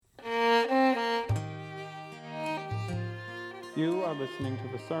You are listening to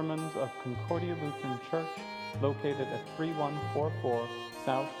the sermons of Concordia Lutheran Church, located at 3144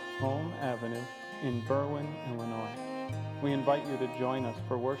 South Home Avenue in Berwyn, Illinois. We invite you to join us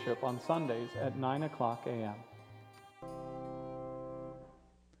for worship on Sundays at 9 o'clock a.m.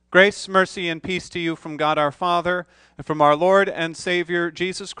 Grace, mercy, and peace to you from God our Father, and from our Lord and Savior,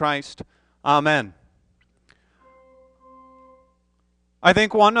 Jesus Christ. Amen. I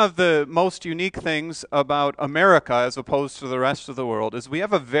think one of the most unique things about America as opposed to the rest of the world is we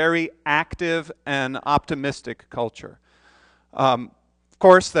have a very active and optimistic culture. Of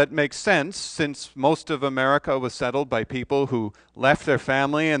course, that makes sense since most of America was settled by people who left their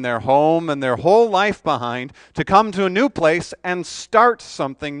family and their home and their whole life behind to come to a new place and start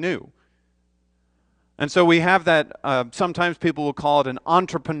something new. And so we have that, sometimes people will call it an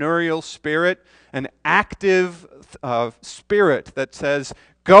entrepreneurial spirit, an active spirit that says,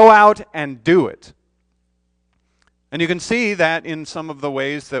 go out and do it. And you can see that in some of the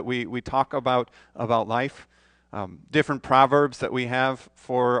ways that we talk about life, different proverbs that we have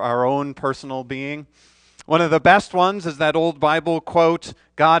for our own personal being. One of the best ones is that old Bible quote,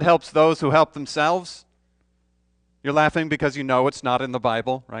 God helps those who help themselves. You're laughing because you know it's not in the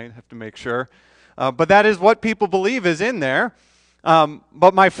Bible, right? Have to make sure. But that is what people believe is in there.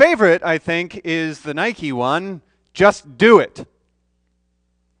 But my favorite, I think, is the Nike one, just do it.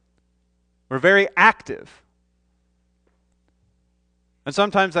 We're very active. And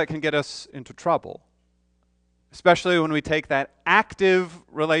sometimes that can get us into trouble, especially when we take that active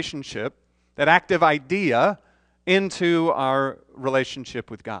relationship, that active idea, into our relationship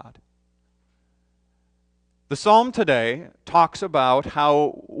with God. The psalm today talks about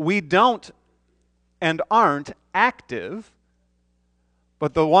how we don't and aren't active,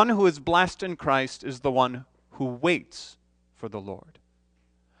 but the one who is blessed in Christ is the one who waits for the Lord.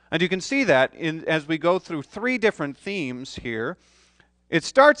 And you can see that as we go through three different themes here. It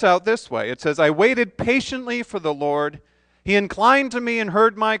starts out this way. It says, I waited patiently for the Lord. He inclined to me and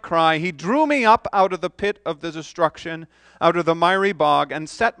heard my cry. He drew me up out of the pit of the destruction, out of the miry bog, and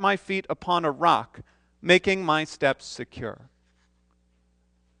set my feet upon a rock, making my steps secure.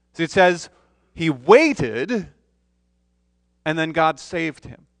 So it says, he waited, and then God saved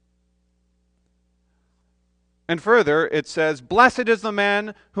him. And further, it says, blessed is the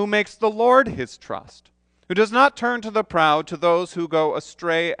man who makes the Lord his trust, who does not turn to the proud, to those who go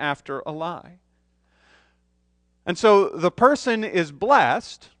astray after a lie. And so the person is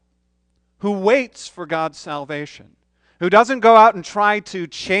blessed who waits for God's salvation, who doesn't go out and try to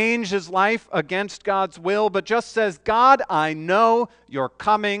change his life against God's will, but just says, God, I know you're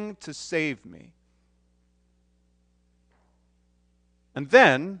coming to save me. And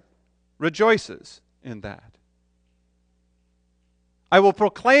then rejoices in that. I will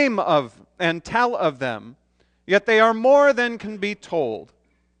proclaim of and tell of them, yet they are more than can be told.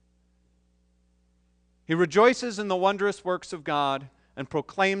 He rejoices in the wondrous works of God and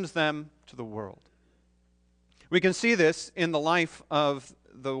proclaims them to the world. We can see this in the life of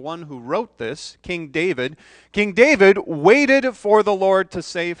the one who wrote this, King David. King David waited for the Lord to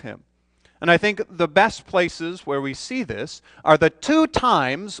save him. And I think the best places where we see this are the two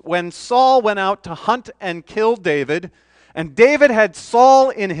times when Saul went out to hunt and kill David, and David had Saul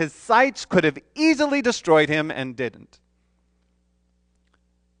in his sights, could have easily destroyed him, and didn't.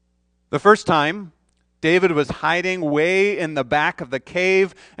 The first time, David was hiding way in the back of the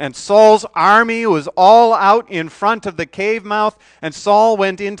cave, and Saul's army was all out in front of the cave mouth, and Saul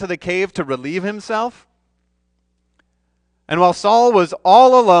went into the cave to relieve himself. And while Saul was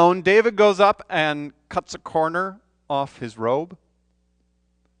all alone, David goes up and cuts a corner off his robe.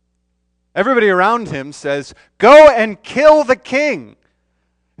 Everybody around him says, go and kill the king.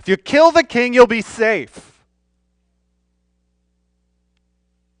 If you kill the king, you'll be safe.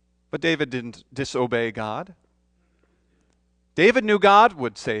 But David didn't disobey God. David knew God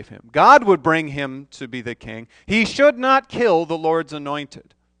would save him. God would bring him to be the king. He should not kill the Lord's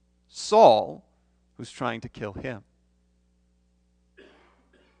anointed, Saul, who's trying to kill him.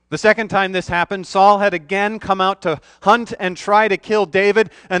 The second time this happened, Saul had again come out to hunt and try to kill David,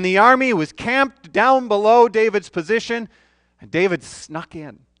 and the army was camped down below David's position, and David snuck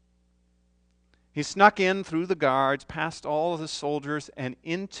in. He snuck in through the guards, past all of the soldiers, and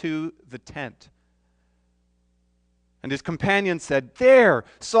into the tent. And his companion said, there,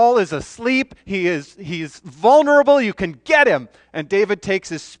 Saul is asleep. He is vulnerable. You can get him. And David takes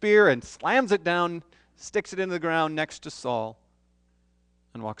his spear and slams it down, sticks it into the ground next to Saul,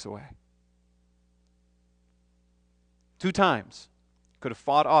 and walks away. 2 times. Could have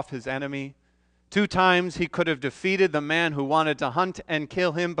fought off his enemy. 2 times he could have defeated the man who wanted to hunt and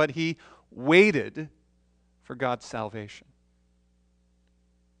kill him, but he waited for God's salvation.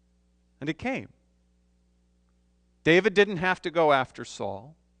 And it came. David didn't have to go after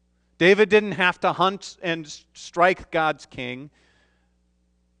Saul. David didn't have to hunt and strike God's king.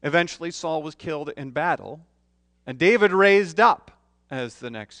 Eventually, Saul was killed in battle, and David raised up as the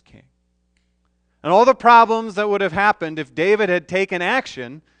next king. And all the problems that would have happened if David had taken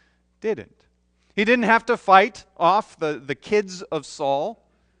action didn't. He didn't have to fight off the kids of Saul.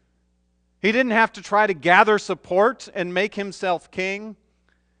 He didn't have to try to gather support and make himself king.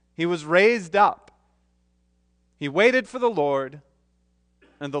 He was raised up. He waited for the Lord,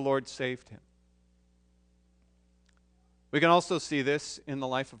 and the Lord saved him. We can also see this in the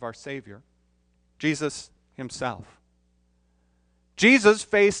life of our Savior, Jesus himself. Jesus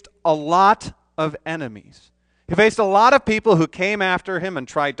faced a lot of enemies. He faced a lot of people who came after him and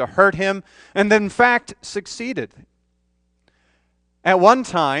tried to hurt him, and in fact succeeded. At one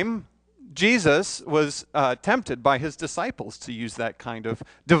time, Jesus was tempted by his disciples to use that kind of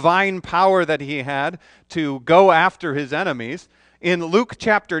divine power that he had to go after his enemies. In Luke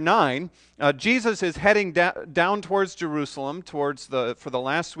chapter 9, Jesus is heading down towards Jerusalem for the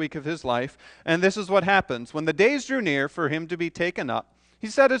last week of his life, and this is what happens. When the days drew near for him to be taken up, he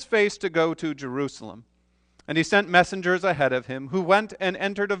set his face to go to Jerusalem. And he sent messengers ahead of him, who went and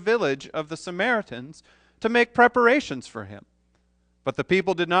entered a village of the Samaritans to make preparations for him. But the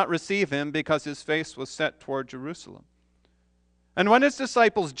people did not receive him because his face was set toward Jerusalem. And when his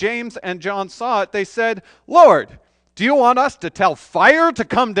disciples James and John saw it, they said, "Lord, do you want us to tell fire to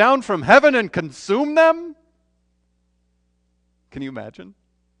come down from heaven and consume them?" Can you imagine?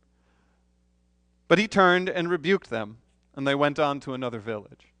 But he turned and rebuked them, and they went on to another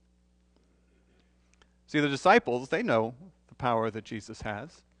village. See, the disciples, they know the power that Jesus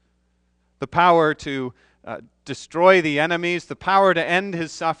has. The power to destroy the enemies, the power to end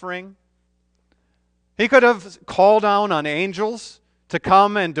his suffering. He could have called down on angels to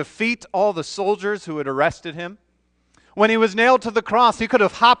come and defeat all the soldiers who had arrested him. When he was nailed to the cross, he could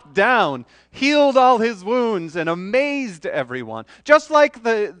have hopped down, healed all his wounds, and amazed everyone, just like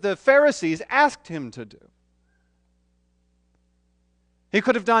the Pharisees asked him to do. He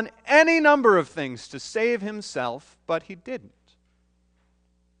could have done any number of things to save himself, but he didn't.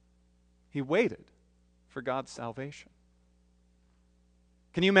 He waited for God's salvation.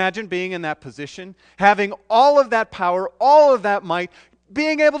 Can you imagine being in that position, having all of that power, all of that might,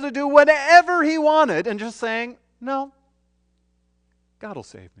 being able to do whatever he wanted, and just saying, "No, God will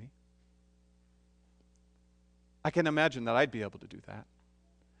save me"? I can imagine that I'd be able to do that.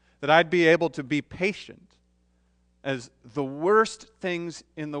 That I'd be able to be patient as the worst things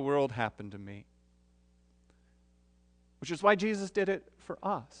in the world happen to me. Which is why Jesus did it for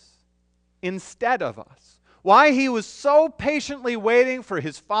us, instead of us. Why he was so patiently waiting for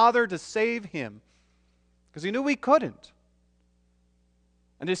his Father to save him. Because he knew we couldn't.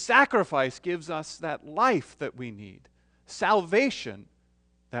 And his sacrifice gives us that life that we need, salvation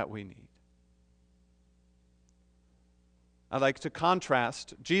that we need. I'd like to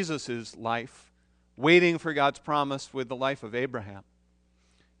contrast Jesus' life, waiting for God's promise, with the life of Abraham.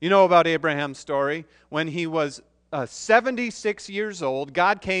 You know about Abraham's story. When he was 76 years old,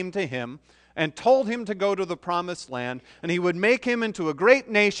 God came to him and told him to go to the promised land, and he would make him into a great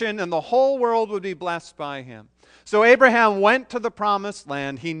nation, and the whole world would be blessed by him. So Abraham went to the promised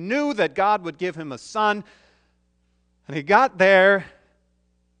land. He knew that God would give him a son, and he got there,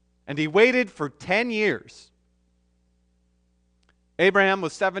 and he waited for 10 years. Abraham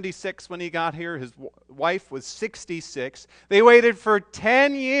was 76 when he got here. His wife was 66. They waited for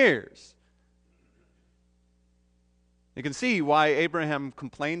 10 years. You can see why Abraham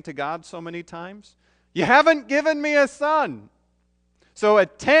complained to God so many times. "You haven't given me a son." So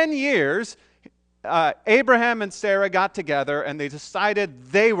at 10 years, Abraham and Sarah got together and they decided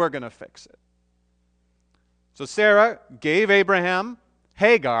they were going to fix it. So Sarah gave Abraham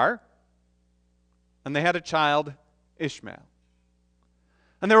Hagar, and they had a child, Ishmael.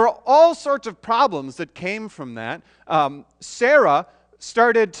 And there were all sorts of problems that came from that. Sarah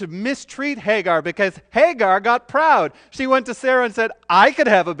started to mistreat Hagar because Hagar got proud. She went to Sarah and said, "I could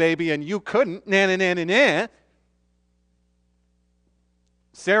have a baby and you couldn't. Nah, nah, nah, nah, nah."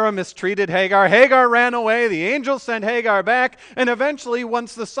 Sarah mistreated Hagar. Hagar ran away. The angels sent Hagar back. And eventually,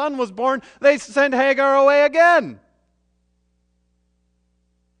 once the son was born, they sent Hagar away again.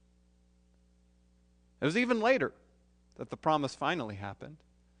 It was even later that the promise finally happened.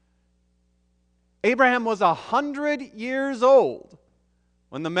 Abraham was 100 years old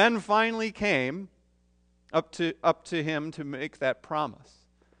when the men finally came up to him to make that promise.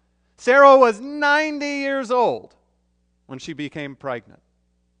 Sarah was 90 years old when she became pregnant.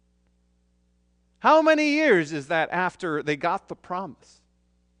 How many years is that after they got the promise?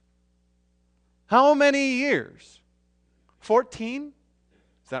 How many years? 14?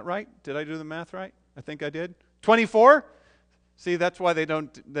 Is that right? Did I do the math right? I think I did. 24? See, that's why they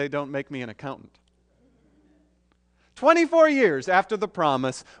don't make me an accountant. 24 years after the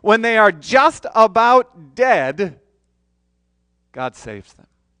promise, when they are just about dead, God saves them.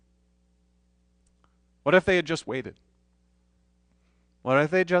 What if they had just waited? What if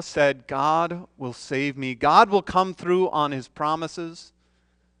they just said, God will save me, God will come through on his promises?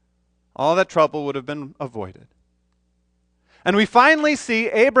 All that trouble would have been avoided. And we finally see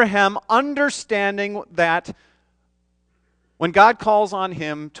Abraham understanding that when God calls on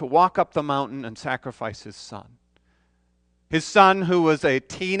him to walk up the mountain and sacrifice his son who was a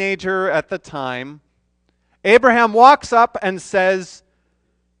teenager at the time, Abraham walks up and says,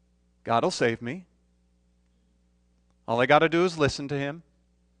 God will save me. All I got to do is listen to him.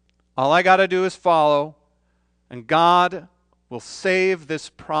 All I got to do is follow, and God will save this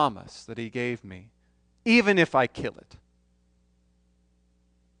promise that he gave me, even if I kill it.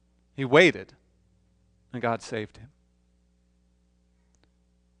 He waited, and God saved him.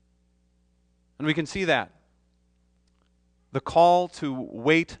 And we can see that. The call to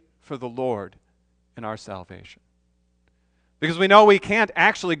wait for the Lord in our salvation. Because we know we can't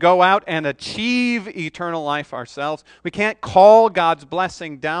actually go out and achieve eternal life ourselves. We can't call God's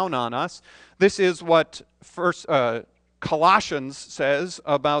blessing down on us. This is what Colossians says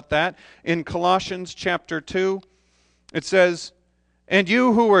about that. In Colossians chapter 2, it says, And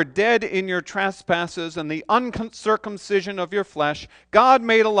you who were dead in your trespasses and the uncircumcision of your flesh, God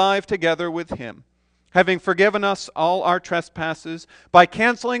made alive together with him, having forgiven us all our trespasses, by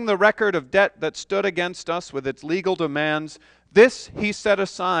canceling the record of debt that stood against us with its legal demands. This he set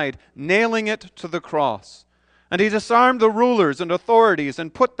aside, nailing it to the cross. And he disarmed the rulers and authorities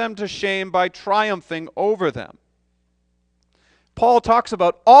and put them to shame by triumphing over them. Paul talks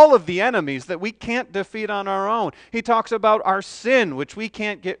about all of the enemies that we can't defeat on our own. He talks about our sin, which we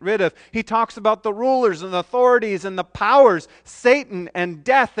can't get rid of. He talks about the rulers and the authorities and the powers, Satan and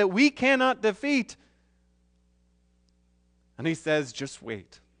death, that we cannot defeat. And he says, just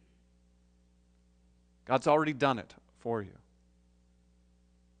wait. God's already done it for you.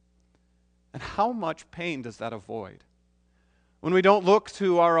 And how much pain does that avoid when we don't look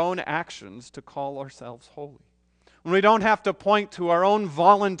to our own actions to call ourselves holy? When we don't have to point to our own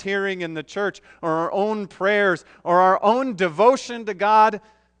volunteering in the church or our own prayers or our own devotion to God,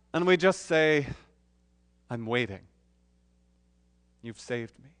 and we just say, I'm waiting. You've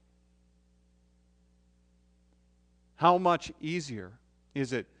saved me. How much easier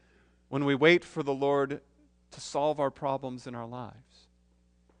is it when we wait for the Lord to solve our problems in our lives?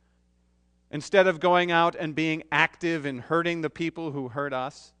 Instead of going out and being active in hurting the people who hurt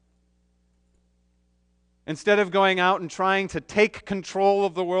us, instead of going out and trying to take control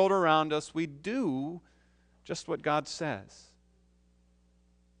of the world around us, we do just what God says.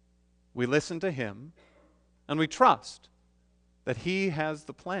 We listen to him, and we trust that he has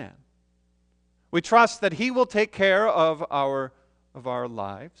the plan. We trust that he will take care of our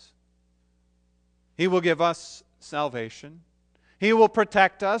lives. He will give us salvation. He will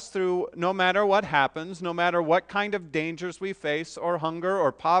protect us through no matter what happens, no matter what kind of dangers we face, or hunger,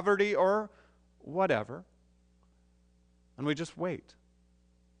 or poverty, or whatever. And we just wait.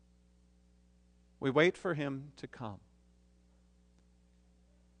 We wait for him to come.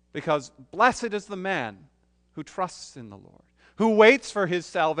 Because blessed is the man who trusts in the Lord, who waits for his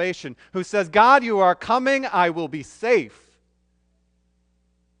salvation, who says, God, you are coming, I will be safe.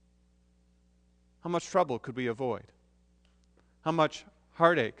 How much trouble could we avoid? How much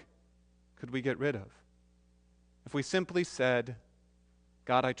heartache could we get rid of if we simply said,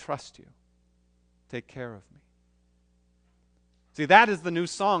 God, I trust you. Take care of me. See, that is the new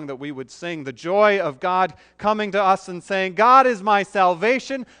song that we would sing, the joy of God coming to us and saying, God is my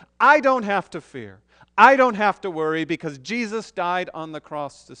salvation. I don't have to fear. I don't have to worry because Jesus died on the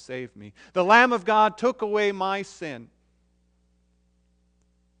cross to save me. The Lamb of God took away my sin.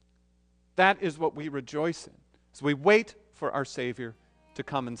 That is what we rejoice in. So we wait for our Savior to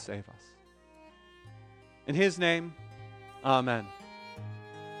come and save us. In his name, amen.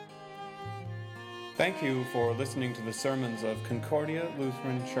 Thank you for listening to the sermons of Concordia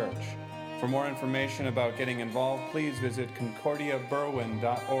Lutheran Church. For more information about getting involved, please visit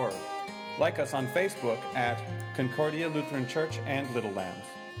concordiaberwyn.org. Like us on Facebook at Concordia Lutheran Church and Little Lambs.